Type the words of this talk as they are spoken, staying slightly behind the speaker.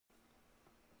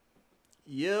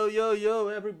Yo, yo, yo,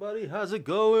 everybody, how's it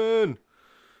going?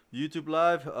 YouTube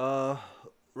Live.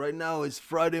 Right now it's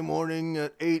Friday morning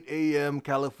at 8 a.m.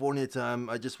 California time.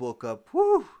 I just woke up.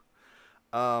 Woo!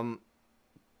 Um,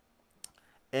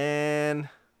 and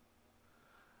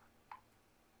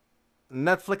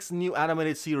Netflix new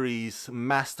animated series,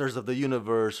 Masters of the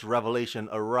Universe Revelation,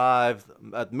 arrived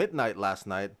at midnight last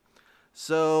night.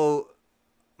 So,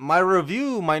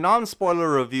 my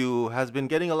non-spoiler review, has been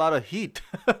getting a lot of heat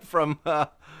from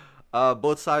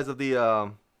both sides of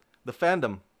the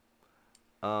fandom.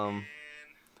 Um,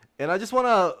 and I just want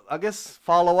to, I guess,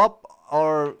 follow up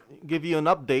or give you an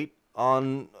update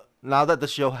on now that the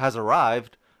show has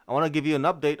arrived. I want to give you an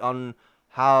update on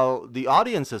how the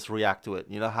audiences react to it.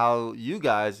 You know, how you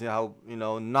guys, how,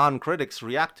 non-critics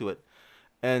react to it.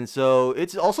 And so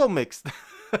it's also mixed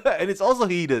and it's also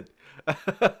heated.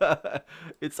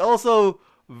 It's also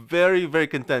very, very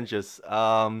contentious.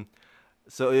 I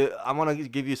want to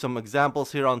give you some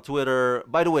examples here on Twitter.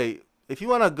 By the way, if you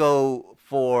want to go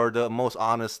for the most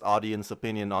honest audience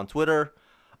opinion on Twitter,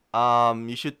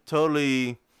 you should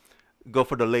totally go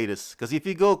for the latest. Because if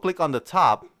you go click on the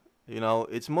top,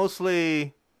 it's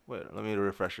mostly. Wait, let me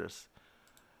refresh this.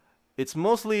 It's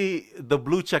mostly the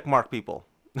blue check mark people.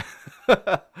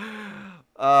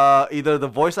 Either the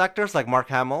voice actors like Mark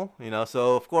Hamill,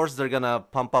 so of course they're gonna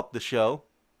pump up the show.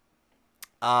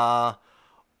 Uh,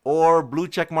 or blue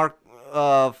check mark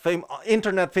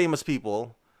internet famous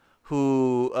people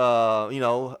who some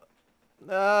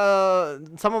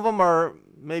of them are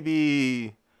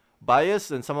maybe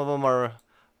biased and some of them are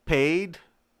paid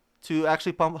to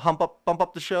actually pump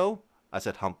up the show. I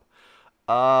said hump.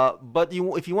 But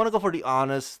if you want to go for the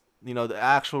honest, the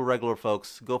actual regular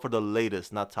folks, go for the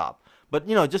latest, not top. But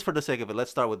just for the sake of it, let's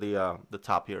start with the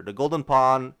top here. The Golden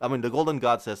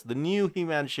God says the new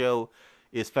He-Man show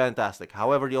is fantastic.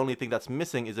 However, the only thing that's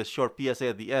missing is a short PSA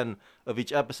at the end of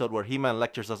each episode where He-Man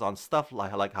lectures us on stuff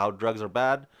like how drugs are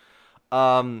bad.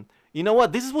 You know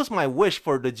what? This was my wish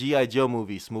for the G.I. Joe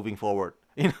movies moving forward.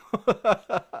 The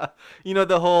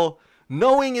whole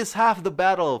knowing is half the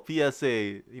battle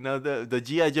PSA. The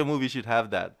G.I. Joe movie should have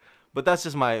that. But that's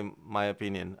just my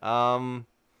opinion.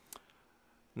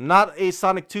 Not a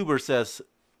Sonic Tuber says,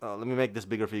 let me make this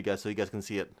bigger for you guys so you guys can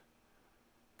see it.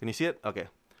 Can you see it? Okay.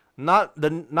 Not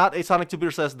a Sonic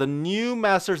Tuber says the new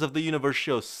Masters of the Universe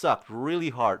show sucked really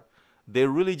hard. They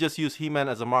really just use He-Man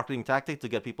as a marketing tactic to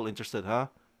get people interested, huh?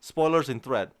 Spoilers in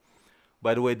thread.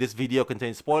 By the way, this video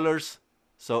contains spoilers,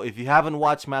 so if you haven't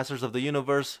watched Masters of the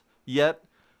Universe yet,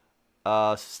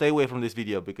 stay away from this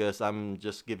video because I'm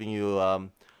just giving you a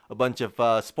bunch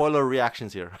of spoiler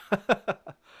reactions here.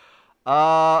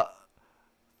 uh,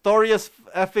 Thorius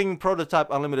effing Prototype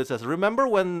Unlimited says, remember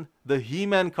when the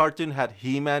He-Man cartoon had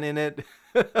He-Man in it?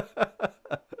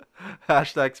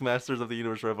 Hashtags Masters of the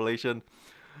Universe Revelation.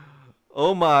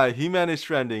 Oh my, He-Man is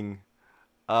trending.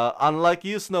 Unlike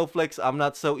you, Snowflakes, I'm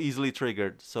not so easily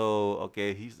triggered. So,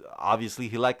 okay, he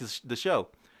liked the show.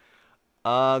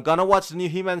 Gonna watch the new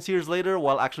He-Man series later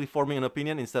while actually forming an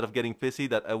opinion instead of getting pissy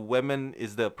that a woman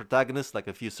is the protagonist, like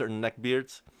a few certain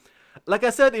neckbeards. Like I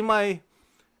said in my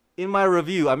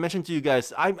review, I mentioned to you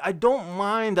guys, I don't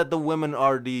mind that the women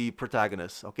are the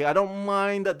protagonists. Okay, I don't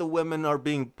mind that the women are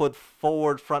being put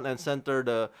forward, front and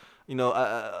center,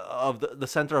 of the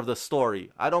center of the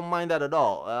story. I don't mind that at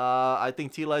all. I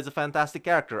think Tila is a fantastic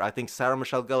character. I think Sarah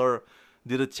Michelle Gellar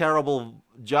did a terrible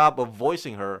job of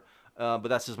voicing her, but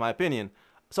that's just my opinion.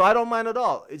 So I don't mind at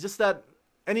all. It's just that,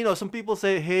 and some people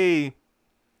say, hey,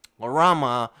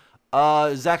 Rama,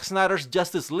 Zack Snyder's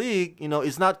Justice League,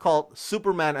 is not called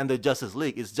Superman and the Justice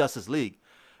League. It's Justice League.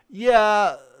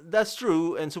 Yeah, that's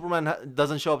true, and Superman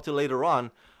doesn't show up till later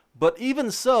on. But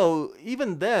even so,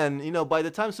 even then, by the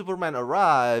time Superman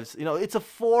arrives, it's a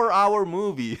 4-hour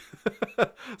movie.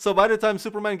 So by the time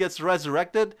Superman gets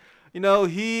resurrected,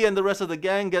 he and the rest of the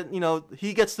gang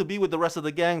he gets to be with the rest of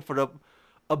the gang for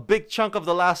a big chunk of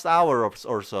the last hour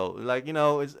or so. Like,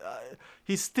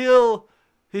 he's still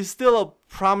a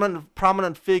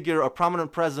prominent figure, a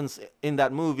prominent presence in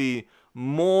that movie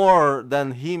more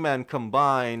than He-Man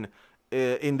combined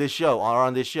in this show or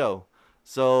on this show.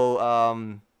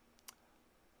 So,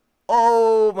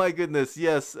 oh my goodness,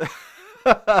 yes.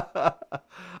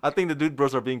 I think the Dude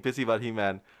Bros are being pissy about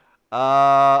He-Man.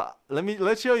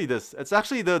 Let's show you this. It's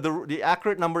actually the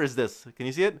accurate number is this. Can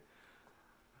you see it?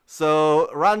 So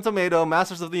Rotten Tomato,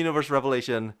 Masters of the Universe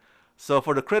Revelation. So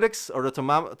for the critics or the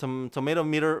tomato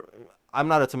meter, I'm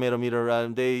not a tomato meter.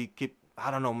 They keep,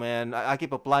 I don't know, man. I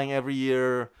keep applying every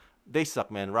year. They suck,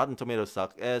 man. Rotten Tomatoes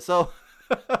suck.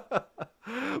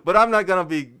 But I'm not gonna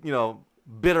be,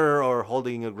 bitter or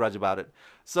holding a grudge about it.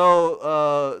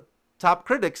 So top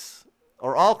critics,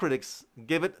 or all critics,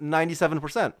 give it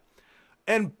 97%.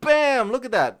 And bam, look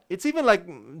at that. It's even like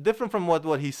different from what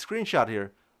he screenshot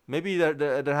here. Maybe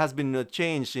there has been a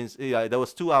change since, yeah, that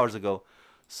was 2 hours ago.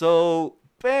 So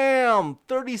bam,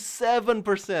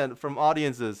 37% from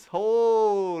audiences.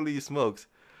 Holy smokes.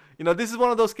 This is one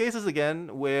of those cases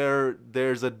again where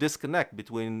there's a disconnect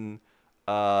between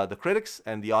the critics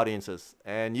and the audiences.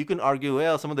 And you can argue,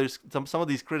 well, some of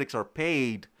these critics are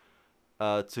paid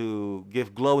to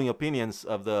give glowing opinions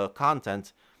of the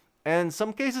content. And in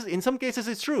some cases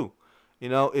it's true.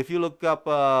 If you look up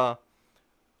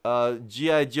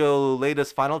G.I. Joe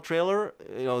latest final trailer,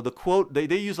 the quote,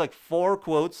 they use like 4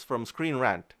 quotes from Screen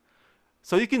Rant.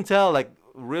 So you can tell, like,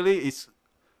 really,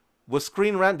 was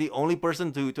Screen Rant the only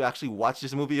person to actually watch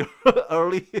this movie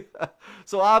early?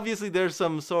 So obviously there's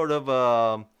some sort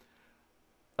of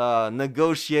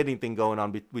negotiating thing going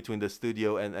on between the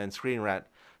studio and Screen Rant.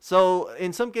 So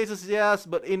in some cases, yes,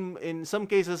 but in some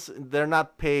cases they're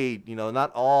not paid.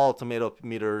 Not all tomato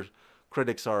meter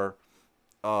critics are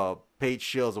paid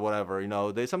shills or whatever.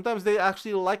 Sometimes they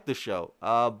actually like the show.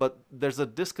 But there's a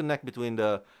disconnect between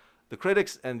the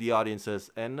critics and the audiences,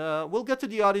 and we'll get to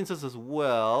the audiences as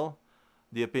well,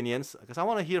 the opinions, because I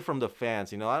want to hear from the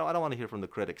fans. I don't want to hear from the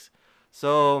critics.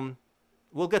 So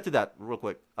we'll get to that real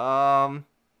quick.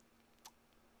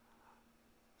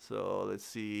 So let's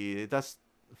see. That's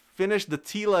finished the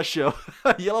Teela show.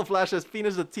 Yellow Flash has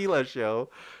finished the Teela show.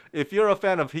 If you're a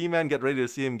fan of He-Man, get ready to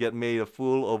see him get made a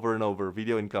fool over and over.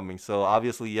 Video incoming. So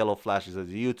obviously Yellow Flash is a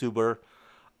YouTuber.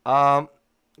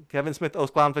 Kevin Smith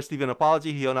owes Clownfish TV an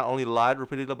apology. He not only lied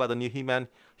repeatedly about the new He-Man,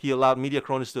 he allowed media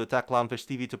cronies to attack Clownfish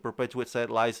TV to perpetuate said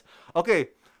lies. Okay,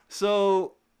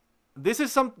 so this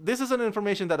is an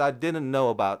information that I didn't know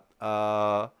about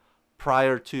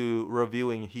prior to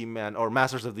reviewing He-Man or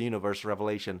Masters of the Universe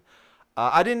Revelation.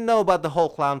 I didn't know about the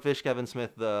whole Clownfish Kevin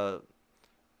Smith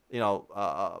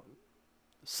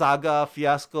saga,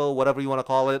 fiasco, whatever you want to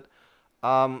call it.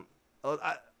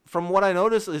 From what I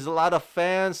noticed is a lot of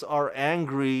fans are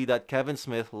angry that Kevin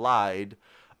Smith lied.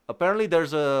 Apparently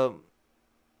there's an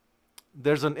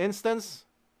instance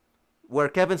where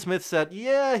Kevin Smith said,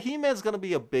 yeah, He-Man's going to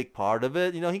be a big part of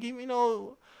it. And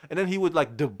then he would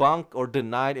like debunk or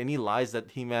deny any lies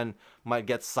that He-Man might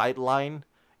get sidelined.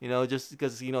 Just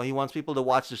because, he wants people to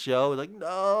watch the show. Like,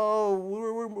 no,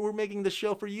 we're making the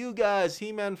show for you guys,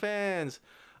 He-Man fans.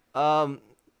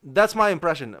 That's my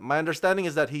impression. My understanding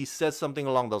is that he said something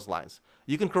along those lines.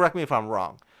 You can correct me if I'm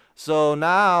wrong. So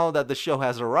now that the show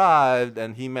has arrived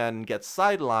and He-Man gets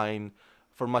sidelined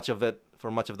for much of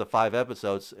the 5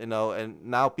 episodes, and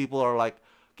now people are like,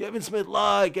 Kevin Smith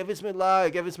lied, Kevin Smith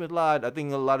lied, Kevin Smith lied. I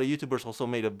think a lot of YouTubers also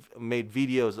made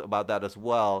videos about that as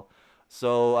well.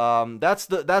 So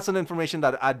that's an information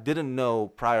that I didn't know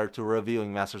prior to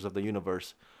reviewing Masters of the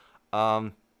Universe.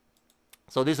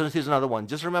 So here's another one.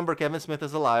 Just remember, Kevin Smith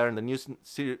is a liar, and the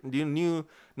new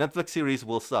Netflix series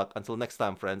will suck. Until next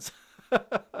time, friends.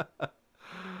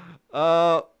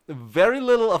 Very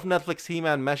little of Netflix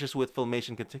He-Man meshes with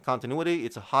Filmation continuity.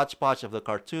 It's a hodgepodge of the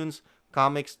cartoons,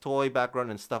 comics, toy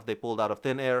background, and stuff they pulled out of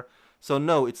thin air. So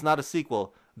no, it's not a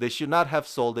sequel. They should not have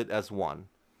sold it as one.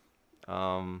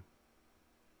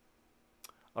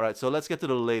 Alright, so let's get to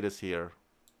the latest here.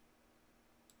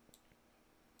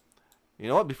 You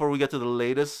know what? Before we get to the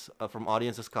latest from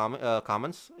audience's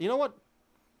comments, you know what?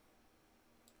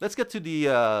 Let's get to the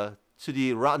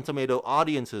Rotten Tomato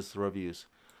audience's reviews.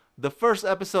 The first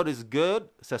episode is good,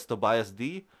 says Tobias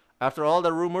D. After all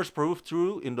the rumors proved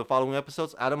true in the following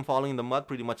episodes, Adam falling in the mud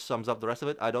pretty much sums up the rest of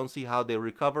it. I don't see how they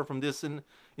recover from this in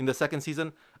the second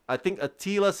season. I think a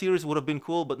Teela series would have been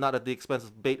cool, but not at the expense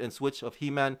of bait and switch of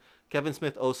He-Man. Kevin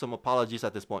Smith owes some apologies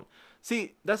at this point.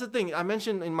 See, that's the thing. I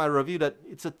mentioned in my review that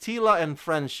it's a Teela and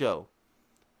Friends show.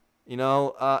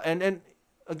 And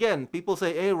again, people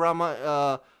say, hey,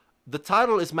 Rama, the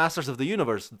title is Masters of the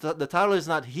Universe. The title is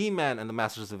not He-Man and the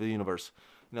Masters of the Universe.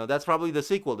 That's probably the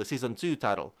sequel, the Season 2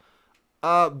 title.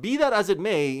 Be that as it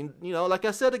may, like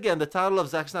I said again, the title of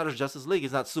Zack Snyder's Justice League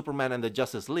is not Superman and the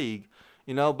Justice League,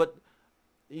 but,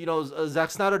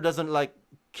 Zack Snyder doesn't, like,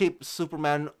 keep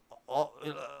Superman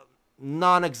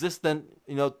non-existent,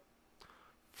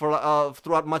 for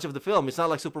throughout much of the film. It's not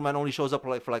like Superman only shows up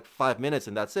for like 5 minutes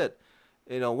and that's it.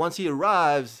 Once he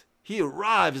arrives,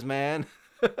 man.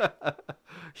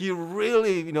 He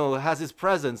really, has his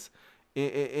presence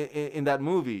in that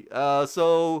movie.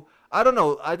 So I don't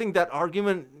know. I think that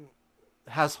argument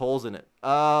has holes in it.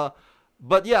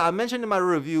 But yeah, I mentioned in my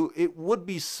review, it would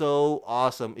be so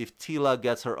awesome if Teela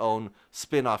gets her own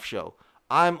spin-off show.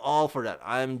 I'm all for that.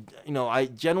 I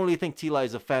genuinely think Teela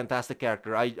is a fantastic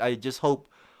character. I just hope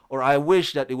or I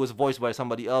wish that it was voiced by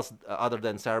somebody else other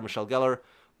than Sarah Michelle Gellar.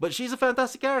 But she's a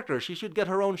fantastic character. She should get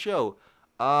her own show.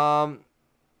 Um,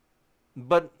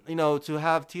 but to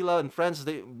have Tila and friends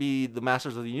be the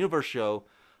Masters of the Universe show,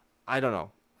 I don't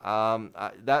know.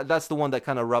 That's the one that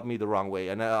kind of rubbed me the wrong way,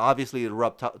 and obviously it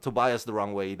rubbed Tobias the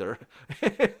wrong way either.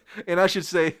 and I should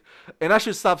say, and I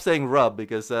should stop saying rub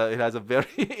because it has a very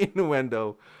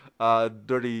innuendo,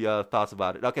 dirty thoughts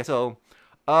about it. Okay, so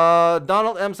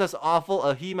Donald M says awful,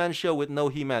 a He-Man show with no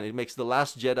He-Man. It makes the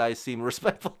Last Jedi seem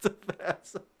respectful to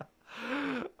fans.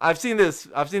 I've seen this.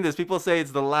 People say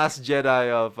it's the Last Jedi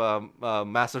of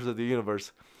Masters of the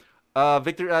Universe.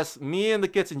 Victor asks, me and the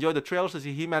kids enjoy the trailers to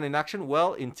see He-Man in action.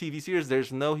 Well, in TV series,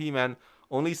 there's no He-Man,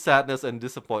 only sadness and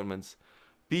disappointments.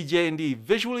 BJ&D,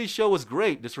 visually show was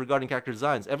great, disregarding character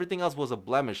designs. Everything else was a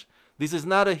blemish. This is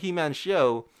not a He-Man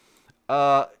show.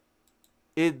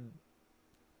 It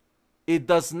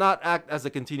does not act as a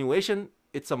continuation.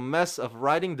 It's a mess of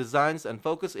writing, designs, and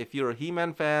focus. If you're a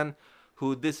He-Man fan,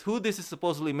 who this is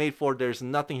supposedly made for, there's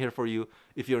nothing here for you.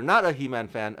 If you're not a He-Man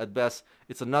fan, at best,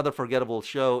 it's another forgettable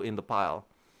show in the pile.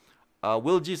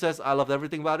 Will G says, I loved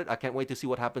everything about it. I can't wait to see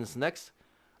what happens next.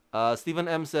 Stephen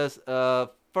M says,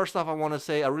 first off, I want to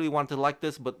say I really want to like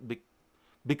this, but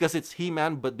because it's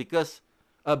He-Man, because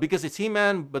it's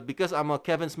He-Man, but because I'm a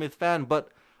Kevin Smith fan. But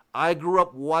I grew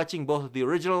up watching both the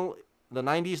original, the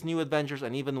 90s New Adventures,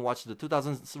 and even watched the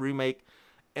 2000s remake.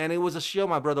 And it was a show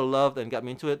my brother loved and got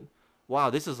me into it. Wow,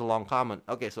 this is a long comment.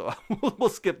 Okay, so we'll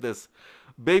skip this.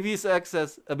 Baby's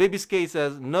K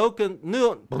says no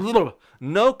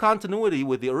continuity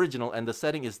with the original, and the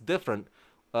setting is different.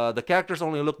 The characters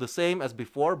only look the same as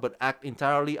before, but act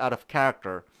entirely out of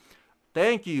character.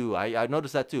 Thank you. I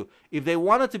noticed that too. If they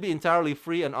wanted to be entirely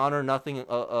free and honor nothing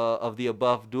of the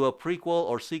above, do a prequel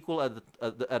or sequel at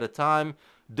a time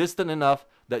distant enough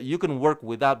that you can work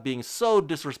without being so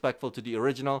disrespectful to the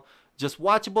original. Just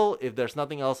watchable if there's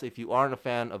nothing else, if you aren't a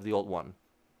fan of the old one.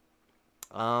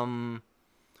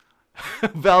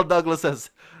 Val Douglas says,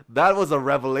 that was a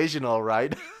revelation, all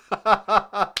right.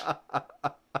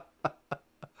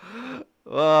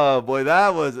 Oh, boy,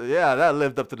 that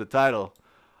lived up to the title.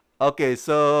 Okay,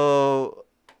 so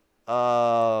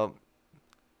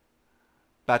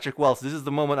Patrick Wells, this is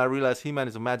the moment I realized He-Man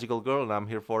is a magical girl, and I'm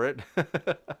here for it.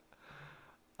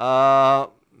 Mabi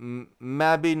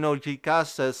Nojika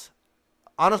says,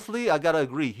 honestly, I gotta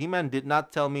agree. He-Man did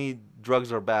not tell me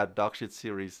drugs are bad. Dog shit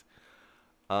series.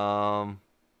 Vampire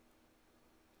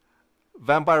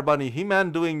Bunny,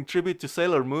 He-Man doing tribute to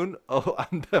Sailor Moon. Oh,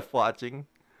 I'm def watching.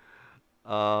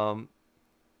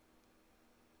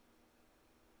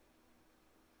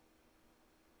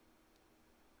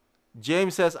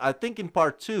 James says, I think in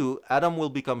part 2, Adam will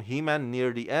become He-Man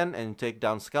near the end and take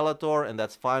down Skeletor, and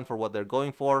that's fine for what they're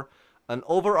going for. An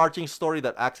overarching story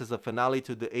that acts as a finale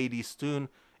to the 80s tune.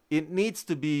 It needs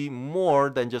to be more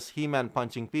than just He-Man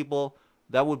punching people.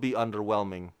 That would be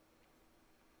underwhelming.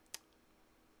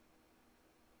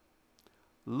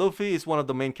 Luffy is one of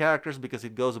the main characters because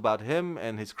it goes about him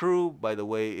and his crew. By the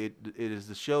way, it is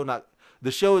the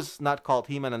show is not called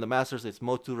He-Man and the Masters, it's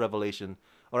Motu Revelation.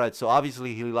 Alright, so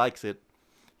obviously he likes it.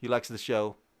 He likes the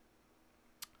show.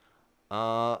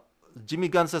 Jimmy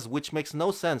Gunn says, which makes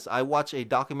no sense. I watch a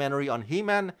documentary on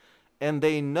He-Man, and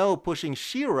they know pushing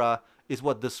She-Ra is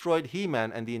what destroyed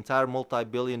He-Man and the entire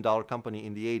multi-billion-dollar company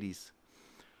in the 80s.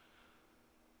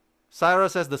 Syra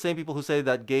says, the same people who say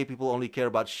that gay people only care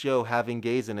about show having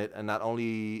gays in it and not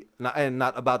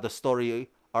about the story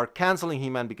are canceling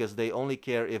He-Man because they only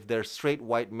care if there's straight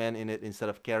white men in it instead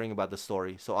of caring about the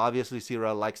story. So obviously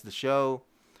Syra likes the show.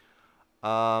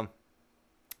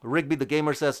 Rigby the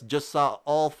Gamer says, just saw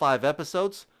all 5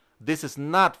 episodes. This is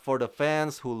not for the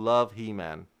fans who love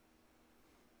He-Man.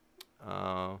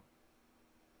 GN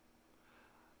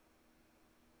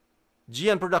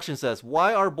Production says,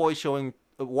 why are boys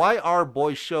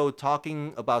show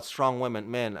talking about strong women?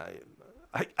 Man,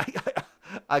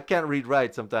 I can't read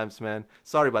right sometimes, man.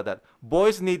 Sorry about that.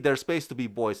 Boys need their space to be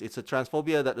boys. It's a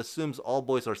transphobia that assumes all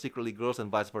boys are secretly girls and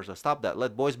vice versa. Stop that.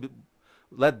 Let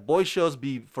boys shows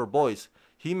be for boys.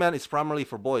 He-Man is primarily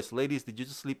for boys. Ladies, did you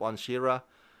just sleep on She-Ra?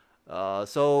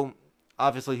 So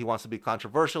obviously he wants to be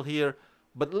controversial here,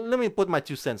 but let me put my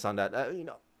 2 cents on that.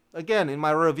 Again, in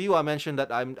my review, I mentioned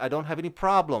that I don't have any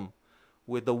problem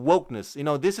with the wokeness.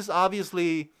 This is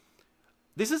obviously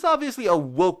a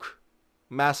woke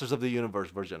Masters of the Universe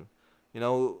version.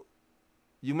 You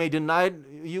may deny it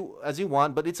as you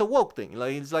want, but it's a woke thing.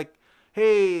 It's like,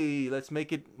 hey, let's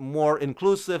make it more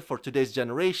inclusive for today's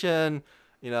generation.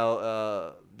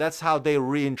 That's how they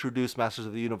reintroduce Masters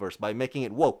of the Universe, by making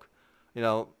it woke.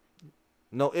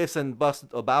 No ifs and buts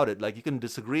about it. Like, you can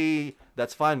disagree,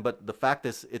 that's fine, but the fact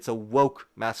is, it's a woke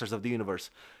Masters of the Universe,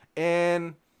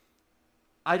 and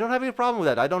I don't have any problem with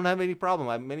that. I don't have any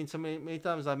problem. Many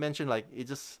times I mentioned, like, it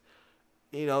just,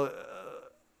 you know,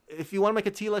 if you want to make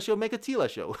a Tila show, make a Tila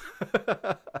show.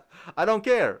 I don't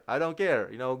care. I don't care.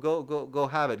 Go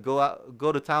have it. Go out,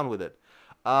 go to town with it.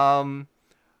 Um,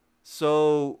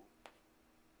 so,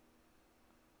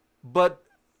 but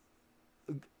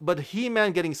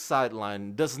He-Man getting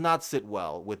sidelined does not sit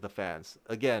well with the fans.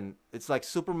 Again, it's like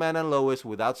Superman and Lois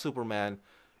without Superman.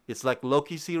 It's like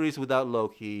Loki series without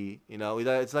Loki.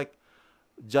 It's like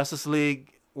Justice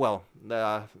League. Well,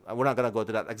 we're not gonna go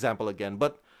to that example again,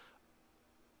 but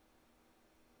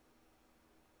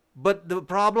the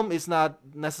problem is not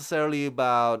necessarily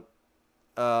about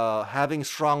having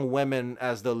strong women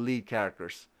as the lead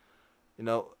characters. You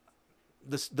know,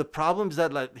 the problem is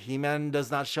that, like, He-Man does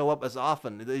not show up as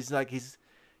often. He's like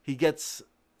he gets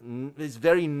he's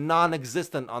very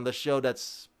non-existent on the show.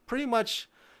 That's pretty much,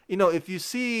 if you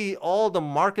see all the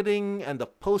marketing and the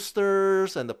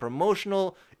posters and the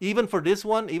promotional, even for this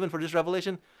one, even for this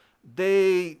revelation,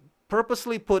 they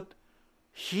purposely put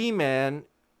He-Man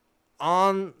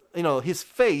on, his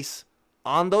face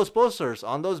on those posters,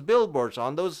 on those billboards,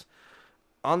 on those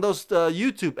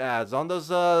YouTube ads, on those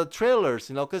trailers,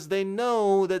 because they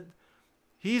know that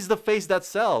he's the face that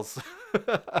sells.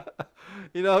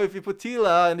 If you put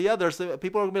Tila and the others,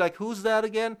 people are gonna be like, "Who's that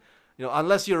again?"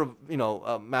 Unless you're,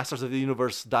 Masters of the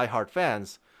Universe diehard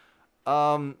fans.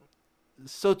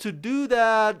 So to do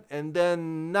that and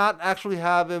then not actually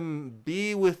have him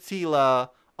be with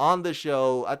Tila on the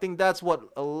show, I think that's what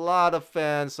a lot of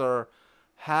fans are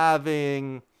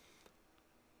having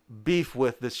beef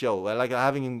with this show, like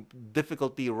having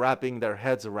difficulty wrapping their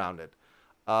heads around it.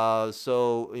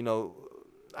 So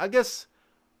I guess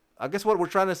what we're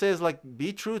trying to say is, like,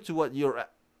 be true to what you're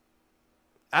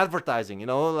advertising.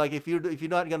 Like, if you're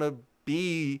not gonna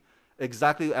be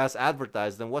exactly as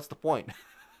advertised, then what's the point?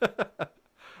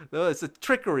 No, it's a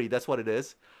trickery. That's what it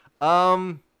is.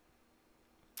 Um,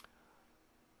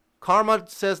 Karma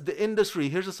says, the industry,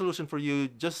 here's a solution for you.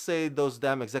 Just say those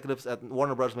damn executives at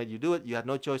Warner Bros. Made you do it. You had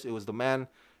no choice. It was the man.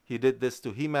 He did this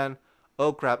to He-Man.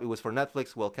 Oh, crap. It was for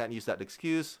Netflix. Well, can't use that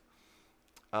excuse.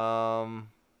 Um,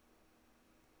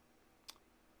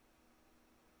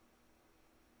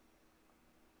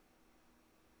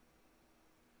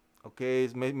 okay.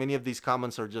 Many of these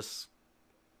comments are just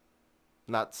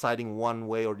not siding one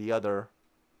way or the other.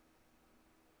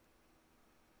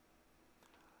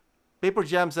 Paper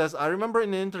Jam says, I remember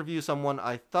in an interview someone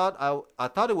I thought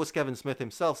it was Kevin Smith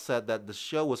himself said that the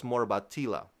show was more about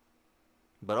Tila.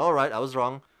 But alright, I was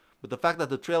wrong. But the fact that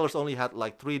the trailers only had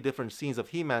like 3 different scenes of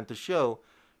He-Man to show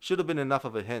should have been enough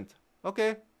of a hint.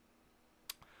 Okay.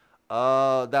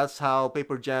 That's how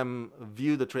Paper Jam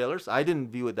viewed the trailers. I didn't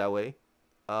view it that way.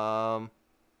 Um,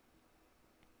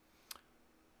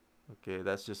 okay,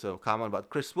 that's just a comment about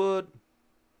Chris Wood.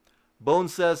 Bone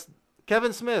says,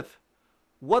 Kevin Smith,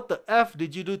 what the F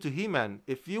did you do to He-Man?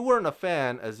 If you weren't a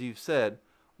fan, as you've said,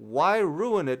 why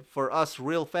ruin it for us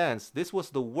real fans? This was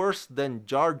the worse than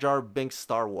Jar Jar Binks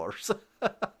Star Wars.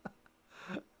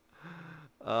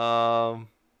 um,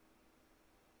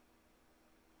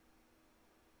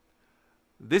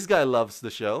 this guy loves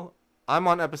the show. I'm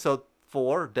on episode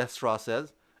 4, Deathstraw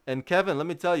says. And Kevin, let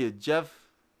me tell you, Jeff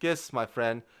Kiss, my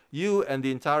friend, you and the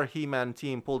entire He-Man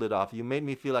team pulled it off. You made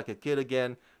me feel like a kid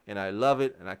again, and I love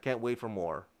it, and I can't wait for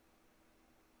more.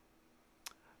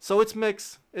 So it's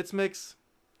mixed. It's mixed.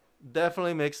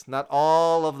 Definitely mixed. Not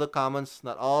all of the comments,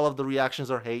 not all of the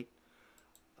reactions are hate.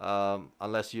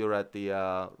 Unless you're at the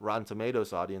Rotten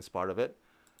Tomatoes audience part of it.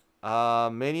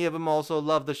 Many of them also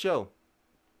love the show.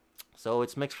 So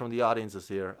it's mixed from the audiences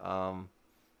here.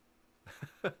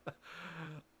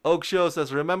 Oak Show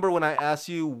says, remember when I asked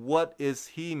you what is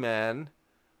He-Man?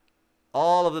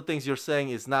 All of the things you're saying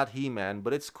is not He-Man,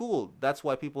 but it's cool. That's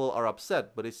why people are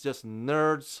upset. But it's just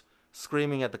nerds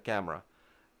screaming at the camera.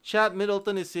 Chad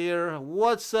Middleton is here.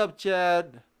 What's up,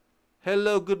 Chad?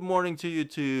 Hello, good morning to you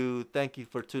too. Thank you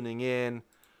for tuning in.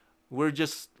 We're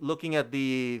just looking at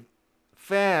the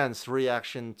fans'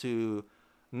 reaction to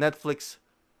Netflix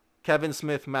Kevin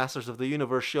Smith Masters of the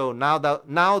Universe show now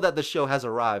that the show has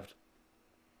arrived.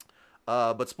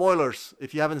 But spoilers,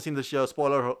 if you haven't seen the show,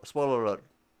 spoiler alert.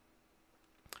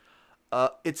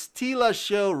 It's Tila's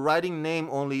show writing name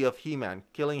only of He-Man,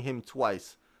 killing him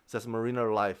twice, says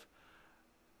Mariner Life.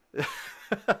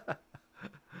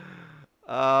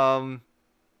 um,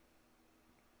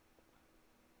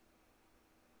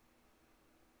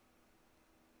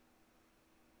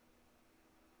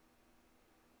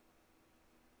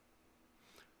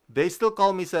 They Still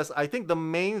Call Me says, I think the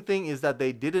main thing is that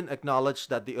they didn't acknowledge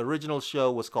that the original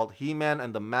show was called He-Man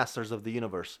and the Masters of the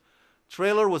Universe.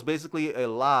 Trailer was basically a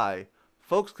lie.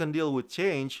 Folks can deal with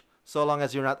change so long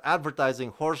as you're not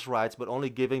advertising horse rides but only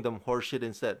giving them horse shit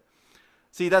instead.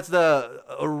 See, that's a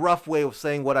rough way of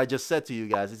saying what I just said to you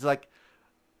guys. It's like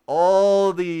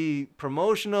all the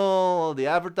promotional, the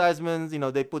advertisements,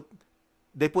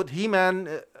 they put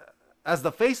He-Man as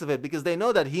the face of it because they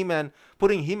know that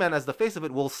putting He-Man as the face of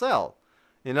it will sell.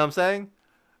 You know what I'm saying?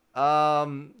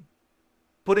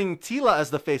 Putting Tila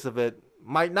as the face of it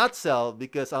might not sell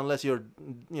because unless you're,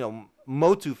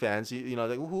 Motu fans,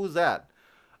 like, who's that?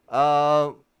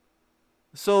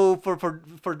 So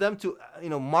for them to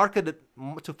market it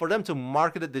for them to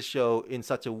market it this show in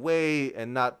such a way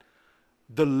and not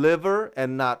deliver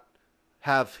and not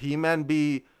have He-Man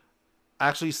be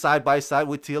actually side by side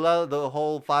with Tila the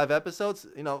whole 5 episodes,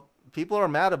 people are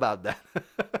mad about that.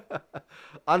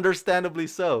 Understandably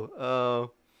so.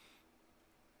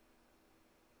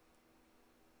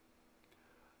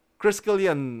 Chris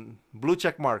Killian, blue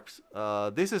check marks.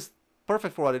 This is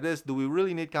perfect for what it is. Do we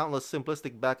really need countless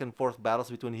simplistic back and forth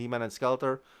battles between He-Man and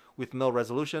Skeletor with no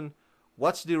resolution?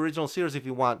 Watch the original series if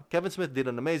you want. Kevin Smith did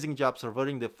an amazing job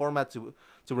subverting the format to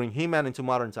bring He-Man into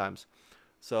modern times.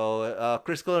 So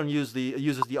Chris Killian uses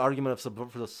the argument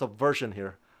of subversion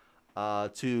here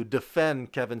to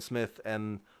defend Kevin Smith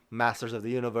and Masters of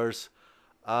the Universe.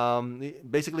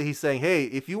 Basically, he's saying, hey,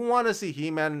 if you want to see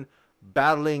He-Man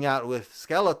battling out with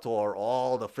Skeletor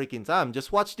all the freaking time,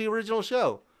 just watch the original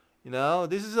show.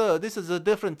 This is a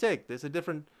different take. This is a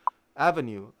different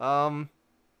avenue. I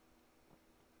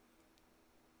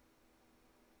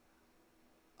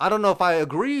don't know if I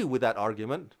agree with that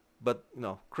argument, but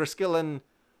Chris Killian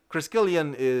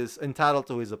is entitled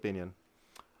to his opinion.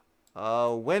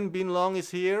 When Bin Long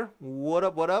is here, what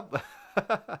up? What up?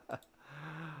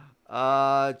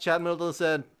 Chad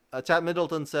Middleton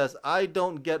says, I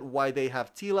don't get why they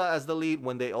have Tila as the lead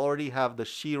when they already have the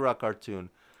She-Ra cartoon.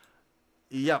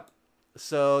 Yep.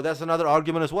 So that's another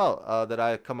argument as well that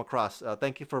I come across.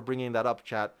 Thank you for bringing that up,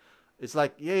 chat. It's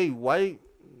like, yay, why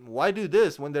do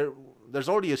this when there's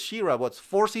already a She-Ra? What's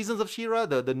 4 seasons of She-Ra,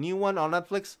 the new one on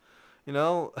Netflix?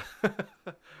 Yeah,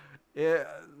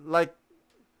 like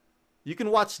you can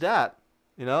watch that.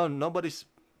 Nobody's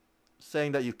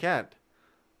saying that you can't.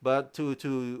 But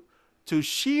to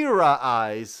She-Ra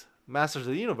eyes Masters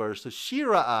of the Universe, to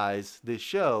She-Ra eyes this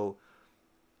show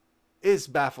is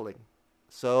baffling.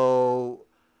 So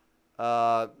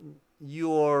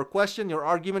your question, your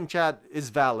argument, chat, is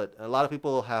valid. A lot of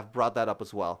people have brought that up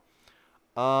as well.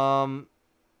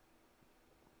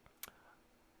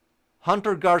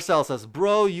 Hunter Garcelle says,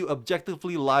 bro, you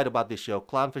objectively lied about this show.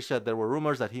 Clownfish said there were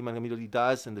rumors that He-Man immediately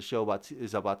dies and the show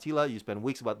is about Tila. You spent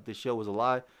weeks about this show was a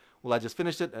lie. Well, I just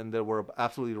finished it and they were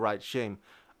absolutely right. Shame.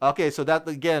 Okay, so that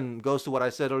again goes to what I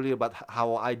said earlier about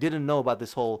how I didn't know about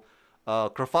this whole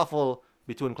kerfuffle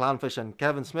between Clownfish and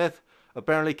Kevin Smith.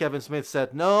 Apparently Kevin Smith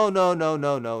said, no.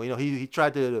 He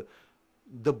tried to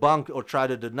debunk or try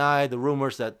to deny the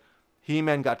rumors that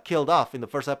He-Man got killed off in the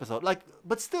first episode.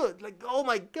 But still, oh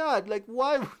my God,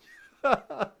 why?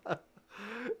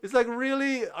 It's like,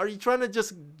 really? Are you trying to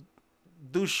just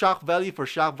do shock value for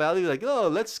shock value?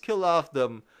 Let's kill off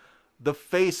the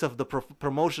face of the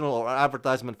promotional or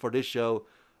advertisement for this show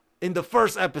in the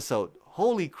first episode.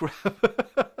 Holy crap.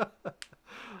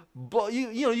 But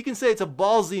you can say it's a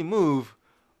ballsy move,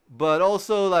 but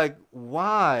also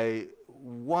why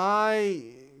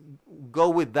go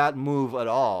with that move at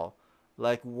all?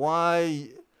 Why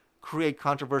create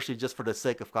controversy just for the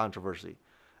sake of controversy?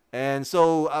 And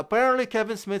so apparently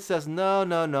Kevin Smith says, no,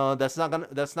 that's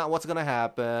not what's gonna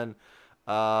happen.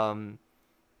 And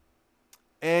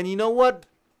you know what?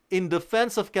 In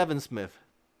defense of Kevin Smith,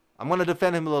 I'm gonna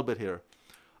defend him a little bit here.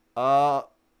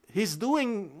 He's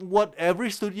doing what every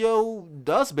studio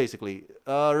does, basically.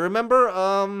 Remember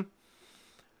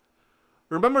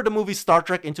the movie Star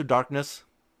Trek Into Darkness?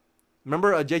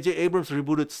 Remember J.J. Abrams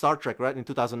rebooted Star Trek, right, in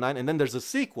 2009? And then there's a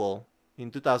sequel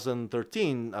in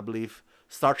 2013, I believe,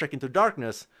 Star Trek Into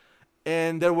Darkness.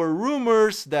 And there were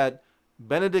rumors that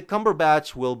Benedict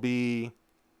Cumberbatch will be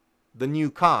the new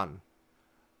Khan.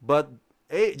 But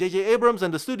J.J. Abrams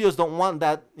and the studios don't want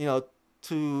that,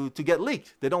 to get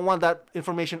leaked. They don't want that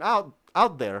information out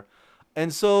there.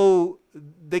 And so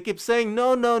they keep saying,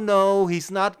 no, he's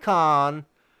not Khan.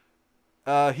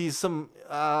 He's some,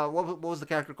 what was the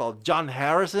character called? John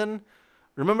Harrison.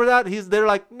 Remember that? They're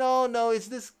like, no, it's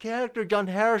this character, John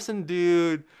Harrison,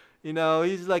 dude. He's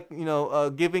giving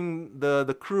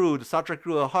the crew, the Star Trek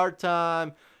crew, a hard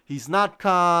time. He's not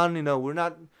Khan. We're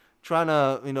not trying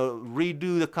to,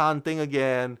 redo the Khan thing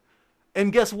again.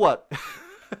 And guess what?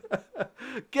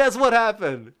 Guess what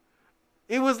happened?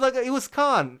 It was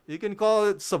Khan. You can call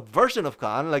it subversion of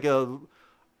Khan, like a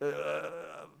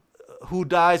who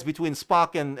dies between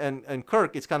Spock and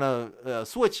Kirk. It's kind of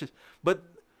switch, but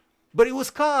it was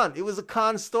Khan. It was a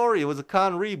Khan story. It was a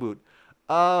Khan reboot.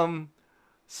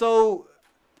 So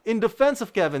in defense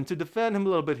of Kevin, to defend him a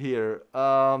little bit here,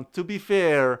 to be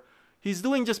fair, he's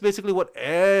doing just basically what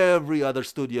every other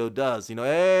studio does.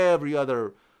 Every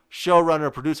other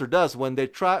showrunner, producer does when they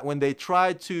try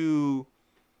to,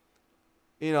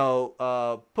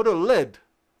 put a lid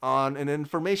on an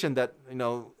information that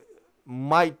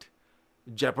might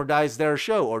jeopardize their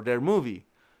show or their movie.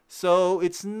 So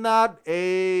it's not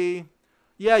a,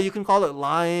 yeah, you can call it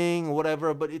lying or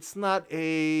whatever, but it's not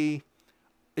an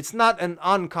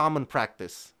uncommon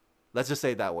practice. Let's just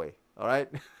say it that way. All right.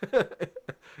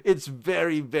 It's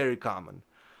very, very common.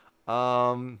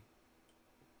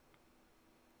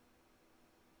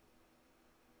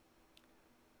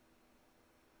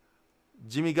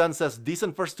 Jimmy Gunn says,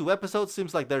 decent first 2 episodes.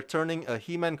 Seems like they're turning a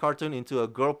He-Man cartoon into a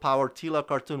girl power Teela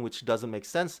cartoon, which doesn't make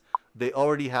sense. They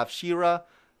already have She-Ra.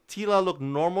 Teela looked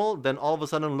normal, then all of a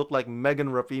sudden looked like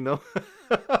Megan Rapinoe.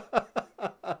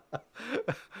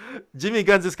 Jimmy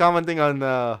Guns is commenting on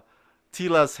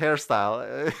Teela's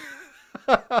hairstyle.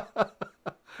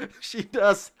 She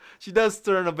does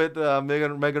turn a bit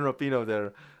Megan Rapinoe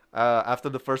there after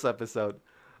the first episode.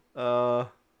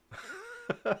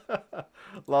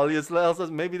 Lollius Lel says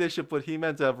maybe they should put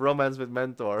He-Man to have romance with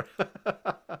Mentor.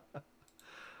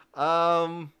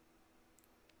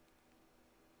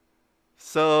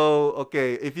 So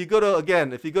okay, if you go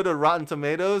to Rotten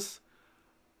Tomatoes,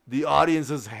 the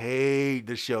audiences hate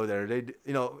the show there.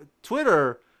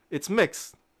 Twitter, it's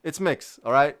mixed. It's mixed,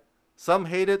 all right? Some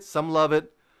hate it, some love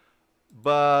it.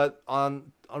 But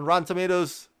on Rotten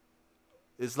Tomatoes,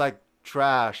 it's like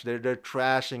trash. They're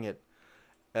trashing it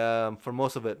for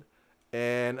most of it.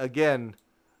 And again,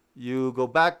 you go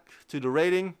back to the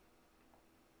rating.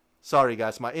 Sorry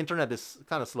guys, my internet is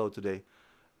kind of slow today.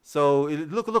 So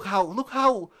look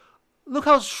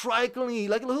how strikingly,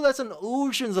 like, look, that's an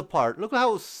oceans apart. Look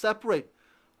how separate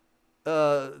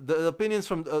the opinions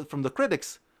from the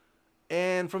critics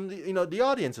and from the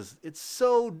audiences. It's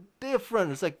so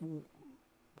different. It's like,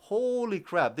 holy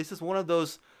crap! This is one of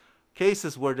those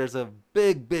cases where there's a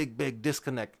big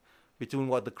disconnect between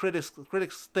what the critics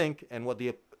think and what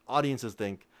the audiences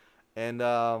think, and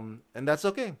that's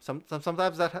okay.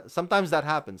 Sometimes that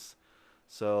happens.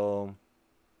 So.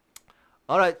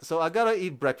 All right, so I gotta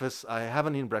eat breakfast. I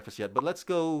haven't eaten breakfast yet, but let's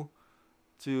go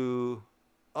to.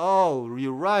 Oh,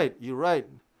 you're right.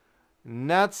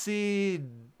 Nazi.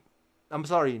 I'm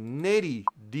sorry, Nady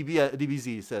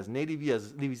DBZ says. Nady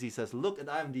DBZ says, look at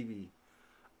IMDb.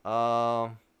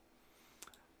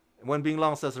 When Being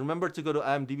Long says, remember to go to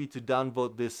IMDb to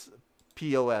downvote this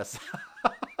POS.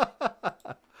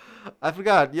 I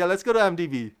forgot. Yeah, let's go to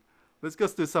IMDb. Let's go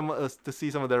to to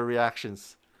see some of their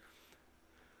reactions.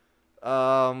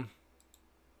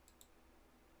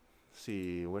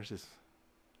 See, where's this?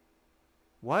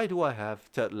 Why do I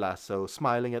have Ted Lasso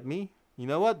smiling at me? You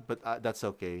know what? But that's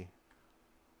okay.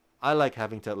 I like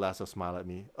having Ted Lasso smile at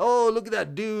me. Oh, look at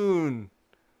that Dune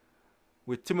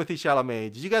with Timothée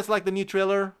Chalamet. Did you guys like the new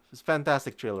trailer? It's a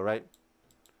fantastic trailer, right?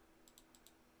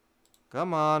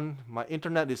 Come on. My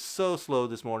internet is so slow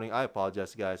this morning. I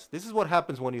apologize, guys. This is what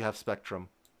happens when you have Spectrum.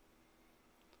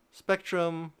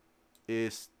 Spectrum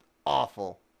is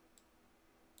awful.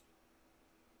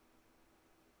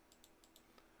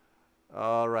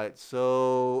 All right,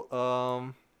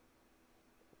 so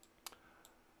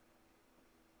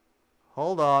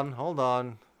hold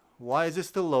on. Why is it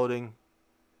still loading?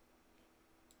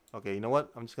 Okay, you know what?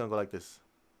 I'm just gonna go like this.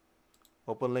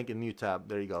 Open link in new tab.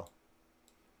 There you go.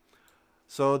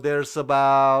 So there's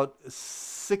about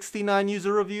 69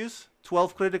 user reviews,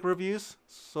 12 critic reviews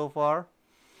so far.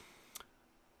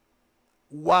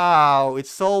 Wow,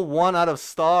 it's all 1 out of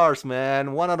stars,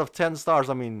 man. 1 out of 10 stars.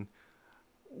 I mean,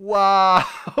 wow.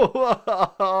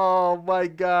 Oh my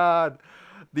God.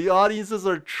 The audiences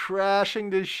are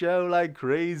trashing this show like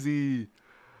crazy.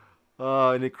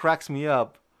 And it cracks me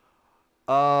up.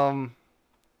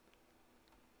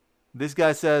 This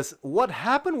guy says, what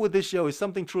happened with this show is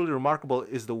something truly remarkable,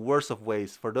 is the worst of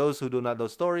ways. For those who do not know the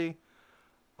story.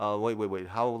 Wait.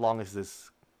 How long is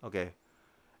this? Okay.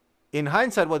 In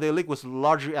hindsight, what they leaked was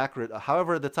largely accurate.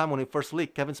 However, at the time when it first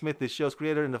leaked, Kevin Smith, the show's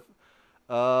creator,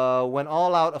 went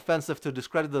all out offensive to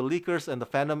discredit the leakers and the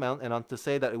fandom and on to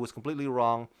say that it was completely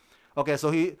wrong. Okay,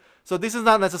 so this is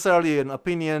not necessarily an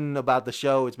opinion about the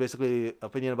show. It's basically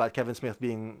opinion about Kevin Smith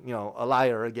being, a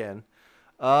liar again.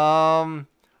 Um,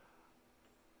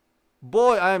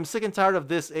 Boy, I am sick and tired of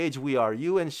this age we are.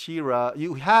 You had Shira,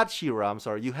 I'm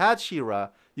sorry, you had Shira.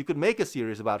 You could make a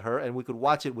series about her and we could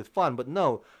watch it with fun, but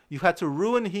no, you had to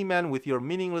ruin He-Man with your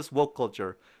meaningless woke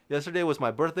culture. Yesterday was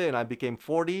my birthday and I became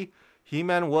 40.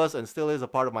 He-Man was and still is a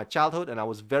part of my childhood and I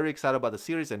was very excited about the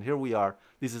series and here we are.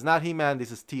 This is not He-Man, this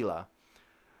is Tila.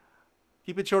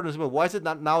 Keep it short and simple. Why is it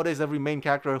not nowadays every main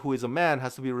character who is a man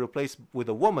has to be replaced with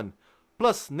a woman?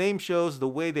 Plus, name shows the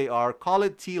way they are. Call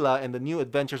it Tila and the new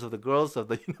adventures of the girls of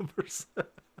the universe.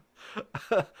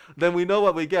 Then we know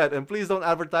what we get. And please don't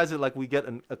advertise it like we get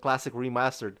a classic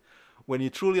remastered. When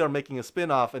you truly are making a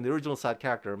spin-off and the original side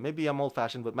character. Maybe I'm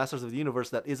old-fashioned, but Masters of the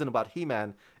Universe that isn't about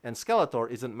He-Man and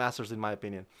Skeletor isn't Masters in my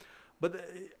opinion. But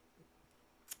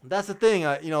that's the thing.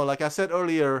 Like I said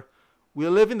earlier, we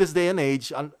live in this day and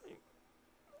age.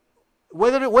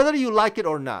 Whether you like it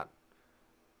or not,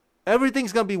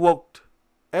 everything's gonna be woke.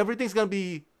 Everything's gonna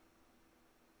be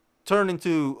turned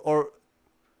into, or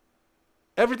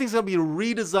everything's gonna be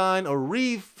redesigned or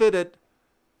refitted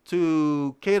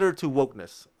to cater to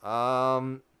wokeness.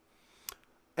 And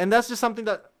that's just something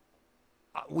that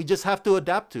we just have to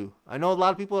adapt to. I know a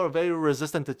lot of people are very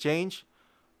resistant to change,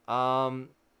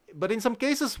 but in some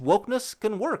cases, wokeness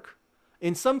can work.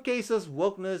 In some cases,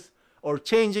 wokeness or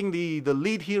changing the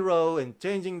lead hero and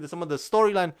changing some of the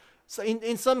storyline. So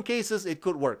in some cases it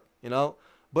could work,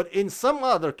 but in some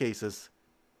other cases,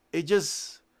 it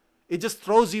just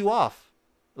throws you off,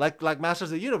 like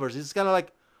Masters of the Universe. It's kind of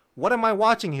like, what am I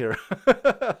watching here?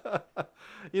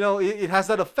 It has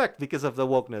that effect because of the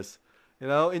wokeness.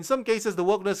 In some cases the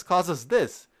wokeness causes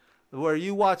this, where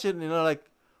you watch it and like,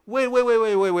 wait,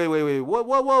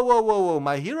 whoa,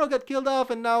 my hero got killed off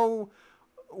and now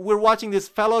we're watching this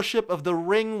Fellowship of the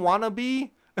Ring wannabe.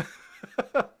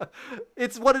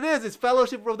 It's what it is. It's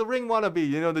Fellowship of the Ring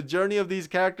wannabe. The journey of these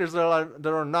characters that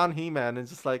are non-He-Man.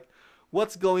 It's just like,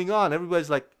 what's going on? Everybody's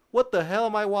like, what the hell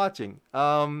am I watching?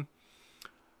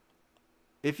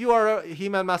 If you are a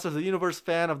He-Man Masters of the Universe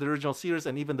fan of the original series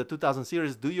and even the 2000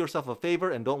 series, do yourself a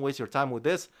favor and don't waste your time with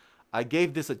this. I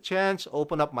gave this a chance,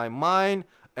 opened up my mind,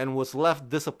 and was left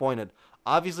disappointed.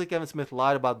 Obviously, Kevin Smith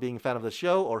lied about being a fan of the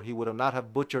show, or he would have not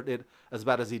have butchered it as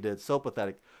bad as he did. So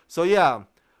pathetic. So yeah,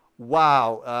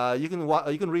 wow. You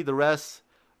can read the rest,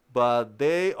 but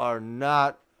they are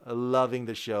not loving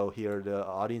the show here. The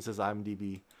audience's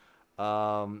IMDb,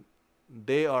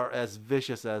 they are as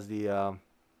vicious as the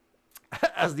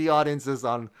as the audiences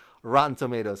on Rotten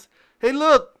Tomatoes. Hey,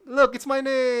 look, it's my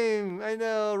name. I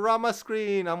know, Rama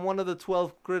Screen. I'm one of the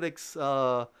 12 critics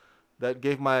that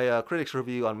gave my critics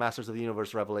review on Masters of the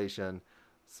Universe Revelation.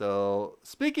 So,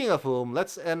 speaking of whom,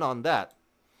 let's end on that.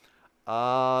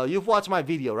 You've watched my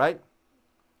video, right?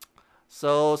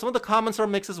 So, some of the comments are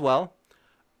mixed as well.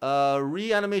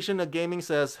 Reanimation of Gaming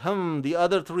says, the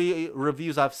other 3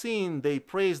 reviews I've seen, they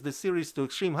praise the series to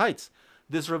extreme heights.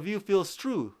 This review feels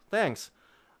true. Thanks.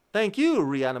 Thank you,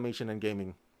 Reanimation and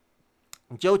Gaming.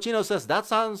 Joe Chino says, that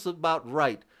sounds about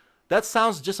right. That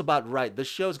sounds just about right. This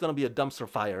show is going to be a dumpster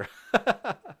fire.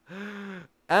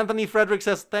 Anthony Frederick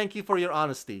says, thank you for your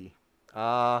honesty.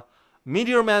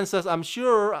 Meteor Man says, I'm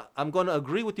sure I'm going to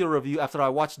agree with your review after I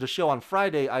watched the show on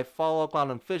Friday. I follow Clown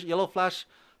and Fish, Yellow Flash,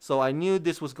 so I knew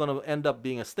this was going to end up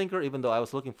being a stinker, even though I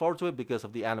was looking forward to it because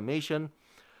of the animation.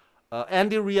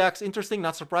 Andy reacts, interesting,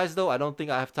 not surprised though. I don't think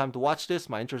I have time to watch this.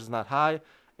 My interest is not high.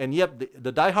 And yep,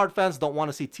 the diehard fans don't want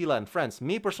to see Tila and friends.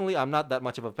 Me personally, I'm not that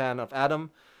much of a fan of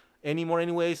Adam anymore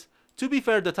anyways. To be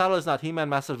fair, the title is not He-Man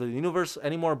Masters of the Universe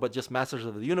anymore, but just Masters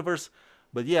of the Universe.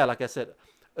 But yeah, like I said,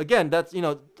 again, that's,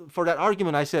 for that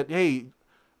argument, I said, hey,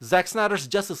 Zack Snyder's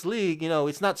Justice League,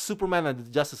 it's not Superman and the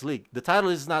Justice League. The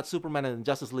title is not Superman and the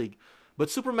Justice League.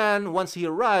 But Superman, once he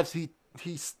arrives, he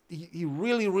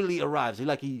really, really arrives.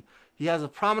 He has a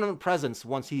prominent presence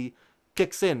once he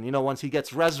kicks in, once he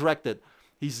gets resurrected.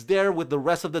 He's there with the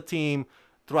rest of the team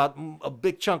throughout a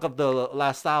big chunk of the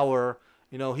last hour.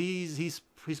 His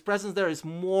presence there is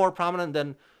more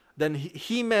prominent than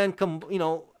He-Man.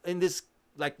 In this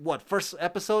first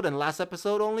episode and last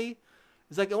episode only.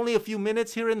 It's like only a few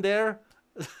minutes here and there.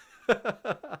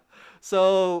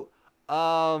 So,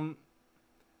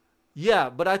 yeah,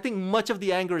 but I think much of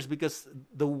the anger is because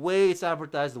the way it's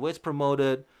advertised, the way it's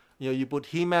promoted. You put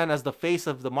He-Man as the face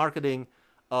of the marketing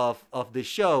of the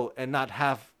show and not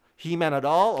have He-Man at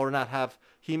all, or not have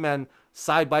He-Man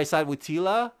side by side with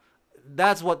Tila.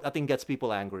 That's what I think gets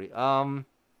people angry.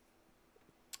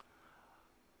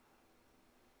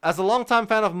 As a longtime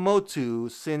fan of Motu,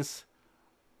 since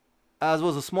as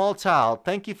was a small child.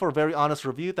 Thank you for a very honest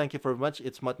review. Thank you very much.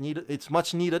 It's much needed. It's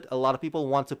much needed. A lot of people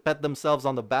want to pat themselves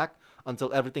on the back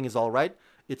until everything is all right.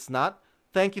 It's not.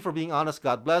 Thank you for being honest.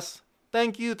 God bless.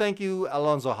 Thank you,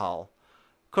 Alonzo Hall.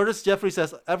 Curtis Jeffrey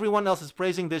says everyone else is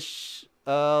praising this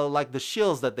like the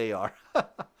shills that they are.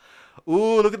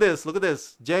 Ooh, look at this. Look at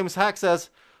this. James Hack says,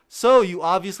 so you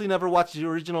obviously never watched the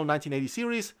original 1980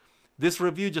 series. This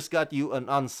review just got you an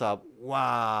unsub.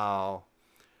 Wow.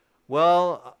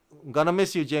 Well, I'm gonna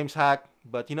miss you, James Hack.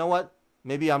 But you know what?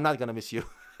 Maybe I'm not gonna miss you.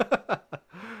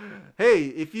 Hey,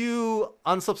 if you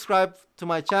unsubscribe to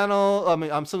my channel,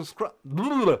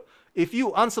 if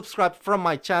you unsubscribe from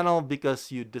my channel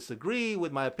because you disagree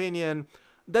with my opinion,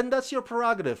 then that's your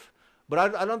prerogative.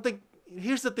 But I don't think.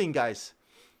 Here's the thing, guys.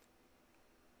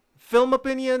 Film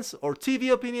opinions or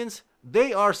TV opinions,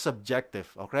 they are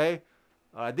subjective. Okay.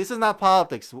 This is not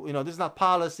politics. You know, this is not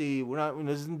policy. We're not. You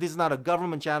know, this is not a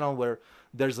government channel where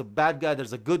there's a bad guy,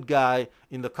 there's a good guy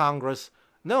in the Congress.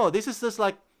 No, this is just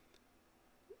like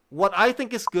what I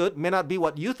think is good may not be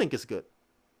what you think is good.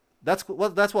 That's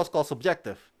what's called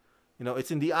subjective. You know,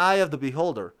 it's in the eye of the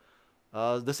beholder.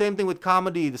 The same thing with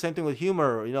comedy. The same thing with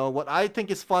humor. You know, what I think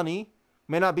is funny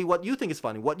may not be what you think is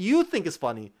funny. What you think is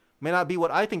funny may not be what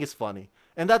I think is funny,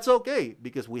 and that's okay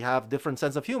because we have different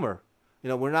sense of humor. You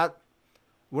know, we're not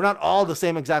all the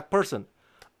same exact person.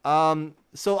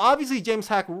 So obviously James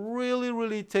Hack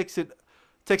really takes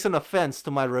an offense to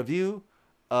my review,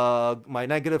 my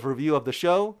negative review of the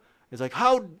show. It's like,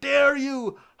 how dare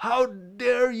you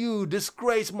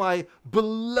disgrace my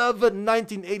beloved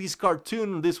 1980s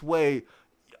cartoon this way?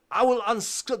 I will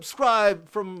unsubscribe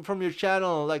from your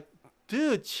channel. Like,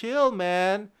 dude, chill,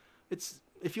 man.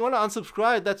 If you want to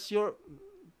unsubscribe, that's your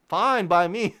fine by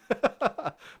me.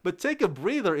 But take a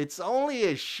breather. It's only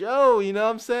a show, you know what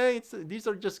I'm saying? These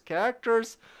are just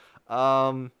characters.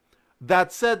 That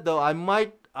said, though, I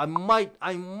might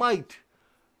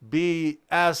be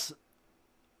as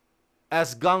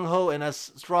gung-ho and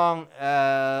as strong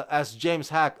as James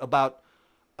Hack about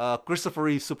Christopher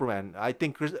Reeve Superman. I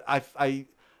think I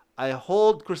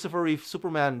hold Christopher Reeve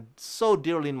Superman so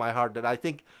dearly in my heart that I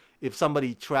think if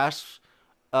somebody trash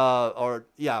mouth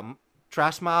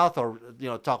or, you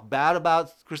know, talk bad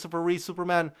about Christopher Reeve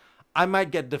Superman, I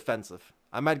might get defensive.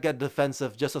 I might get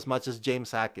defensive just as much as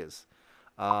James Hack is.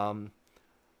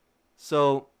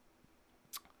 So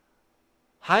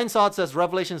Hindsight says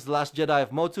Revelation is the last Jedi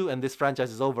of Motu, and this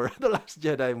franchise is over. The last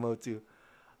Jedi of Motu.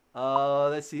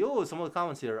 Let's see. Oh, some of the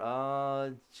comments here.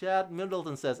 Chad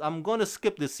Middleton says, I'm going to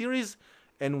skip this series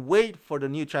and wait for the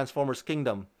new Transformers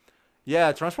Kingdom.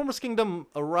 Yeah, Transformers Kingdom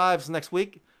arrives next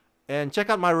week. And check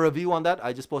out my review on that.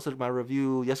 I just posted my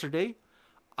review yesterday.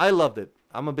 I loved it.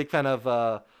 I'm a big fan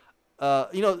of,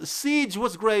 you know, Siege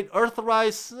was great.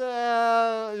 Earthrise,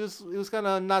 it was kind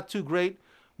of not too great.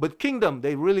 But Kingdom,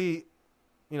 they really,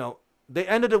 you know, they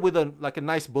ended it with a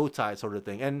nice bow tie sort of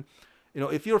thing. And, you know,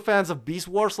 if you're fans of Beast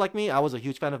Wars like me, I was a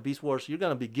huge fan of Beast Wars, you're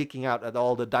going to be geeking out at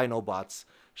all the Dinobots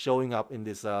showing up in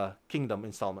this Kingdom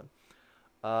installment.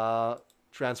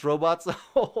 Trans Robots.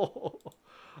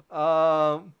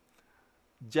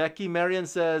 Jackie Marion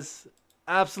says,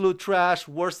 absolute trash,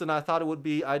 worse than I thought it would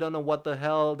be. I don't know what the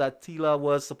hell that Tila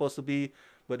was supposed to be,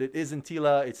 but it isn't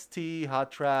Tila, it's T,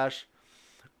 hot trash.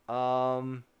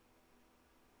 Chad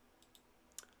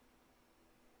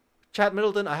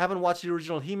Middleton, I haven't watched the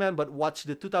original He-Man, but watched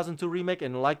the 2002 remake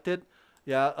and liked it.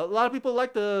 Yeah, a lot of people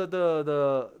like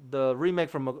the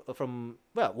remake from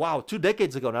well, wow, 2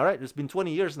 decades ago now, right? It's been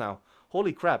 20 years now.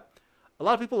 Holy crap. A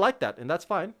lot of people like that, and that's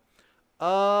fine.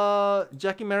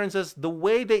 Jackie Marin says, the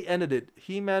way they ended it,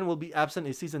 He-Man will be absent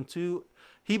in season 2.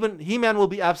 He-Man will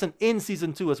be absent in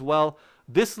season 2 as well.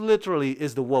 This literally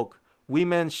is the woke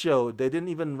We-Man show. They didn't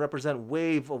even represent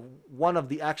Wave of one of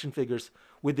the action figures,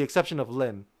 with the exception of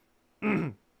Lynn.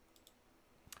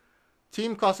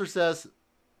 Team Coster says,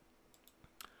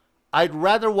 I'd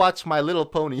rather watch My Little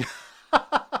Pony.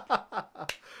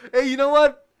 Hey, you know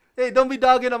what? Hey, don't be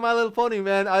dogging on My Little Pony,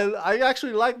 man. I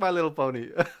actually like My Little Pony.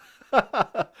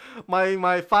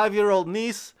 my 5-year-old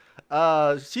niece,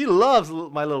 she loves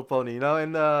My Little Pony, you know,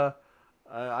 and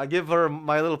I give her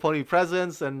My Little Pony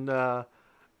presents, and I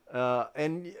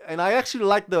actually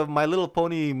like the My Little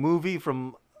Pony movie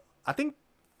from, I think,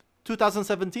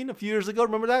 2017, a few years ago.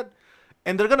 Remember that?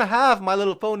 And they're gonna have My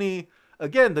Little Pony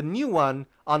again, the new one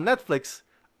on Netflix,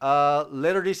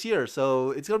 later this year.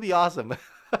 So it's gonna be awesome.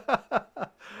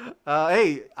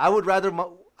 Hey, I would rather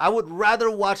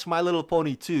watch My Little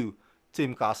Pony 2,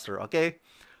 Tim Coster. Okay.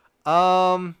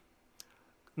 Now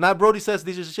Brody says,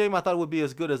 this is a shame. I thought it would be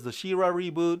as good as the She-Ra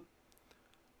reboot.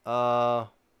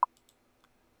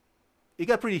 it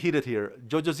got pretty heated here.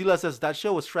 JoJoZilla says that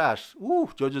show was trash. Ooh,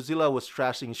 JoJoZilla was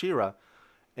trashing She-Ra.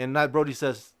 And Night Brody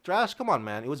says, trash? Come on,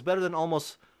 man. It was better than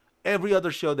almost every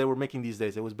other show they were making these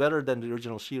days. It was better than the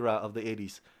original She-Ra of the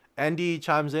 80s. Andy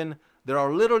chimes in, there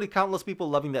are literally countless people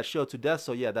loving that show to death.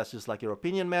 So yeah, that's just like your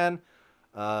opinion, man.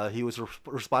 He was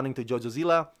responding to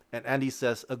JoJoZilla. And Andy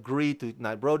says, agree to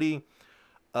Night Brody.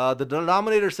 The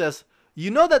Denominator says,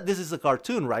 you know that this is a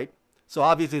cartoon, right? So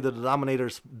obviously the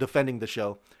Denominator's defending the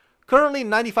show. Currently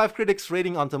 95 critics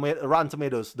rating on Rotten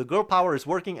Tomatoes. The girl power is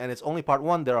working and it's only part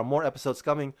 1. There are more episodes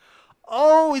coming.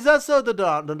 Oh, is that so, the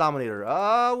Denominator?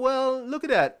 Well, look at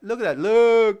that. Look at that.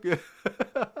 Look.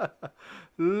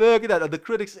 Look at that. The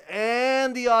critics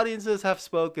and the audiences have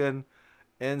spoken.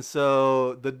 And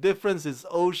so the difference is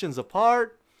oceans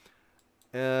apart.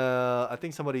 I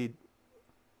think somebody...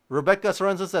 Rebecca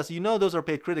Sorensen says, you know those are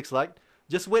paid critics, like.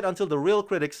 Just wait until the real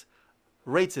critics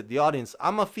rates it, the audience.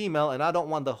 I'm a female and I don't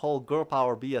want the whole girl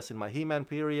power BS in my He-Man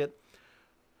period.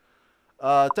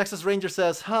 Texas Ranger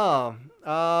says,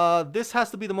 this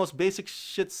has to be the most basic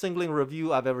shit singling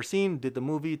review I've ever seen. Did the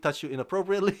movie touch you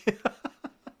inappropriately?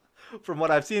 From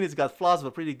what I've seen, it's got flaws,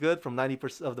 but pretty good. From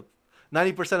 90%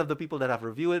 of the people that have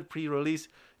reviewed it pre-release,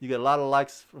 you get a lot of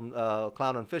likes from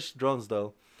Clown and Fish Drones,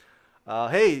 though.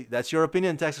 Hey, that's your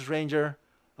opinion, Texas Ranger.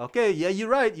 Okay, yeah, you're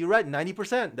right. You're right.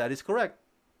 90%. That is correct.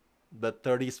 But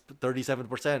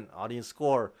 37% audience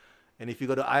score. And if you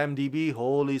go to IMDb,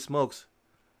 holy smokes,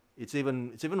 it's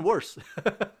even worse.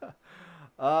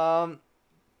 Let's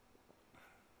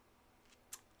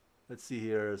see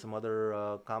here. Some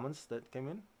other comments that came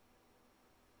in.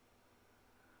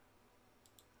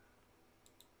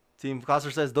 Team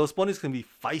Coster says, those ponies can be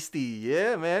feisty.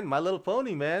 Yeah, man. My Little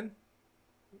Pony, man.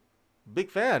 Big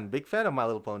fan of My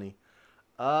Little Pony.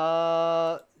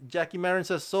 Jackie Marin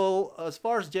says, so as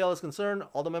far as JL is concerned,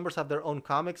 all the members have their own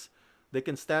comics. They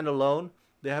can stand alone.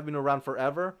 They have been around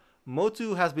forever.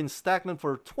 Motu has been stagnant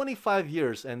for 25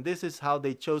 years, and this is how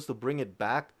they chose to bring it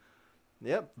back.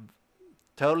 Yep.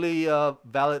 Totally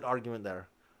valid argument there.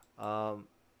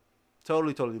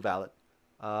 Totally valid.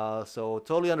 So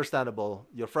totally understandable.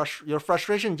 Your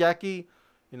frustration, Jackie,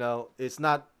 you know, it's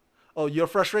not... Oh, your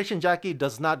frustration, Jackie,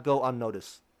 does not go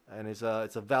unnoticed. And it's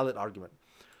a valid argument.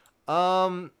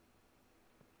 So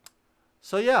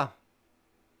yeah.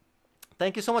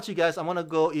 Thank you so much, you guys. I'm going to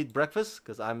go eat breakfast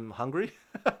because I'm hungry.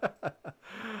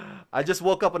 I just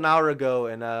woke up an hour ago,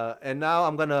 and now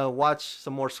I'm going to watch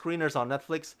some more screeners on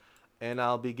Netflix, and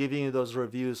I'll be giving you those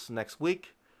reviews next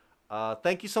week.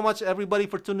 Thank you so much, everybody,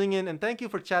 for tuning in, and thank you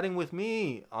for chatting with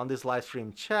me on this live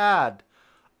stream. Chad,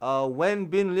 Wen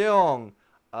Bin Leong,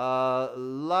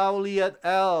 Lauliet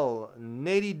L,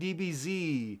 Nady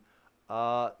DBZ,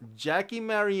 Jackie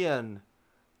Marian,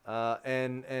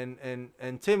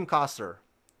 and Tim Coster.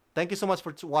 Thank you so much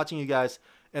for watching, you guys.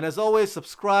 And as always,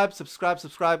 subscribe.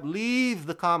 Leave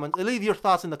your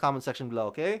thoughts in the comment section below,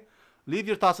 okay? Leave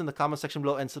your thoughts in the comment section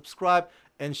below and subscribe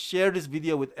and share this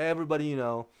video with everybody you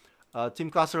know.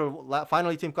 Tim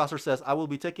Coster says, I will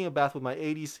be taking a bath with my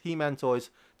 80s He-Man toys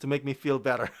to make me feel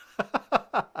better.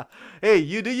 Hey,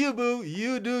 you do you, boo.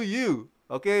 You do you.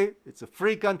 Okay? It's a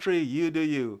free country. You do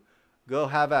you. Go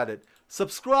have at it.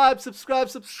 Subscribe,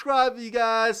 you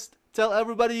guys. Tell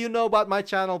everybody you know about my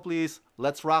channel, please.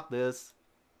 Let's rock this.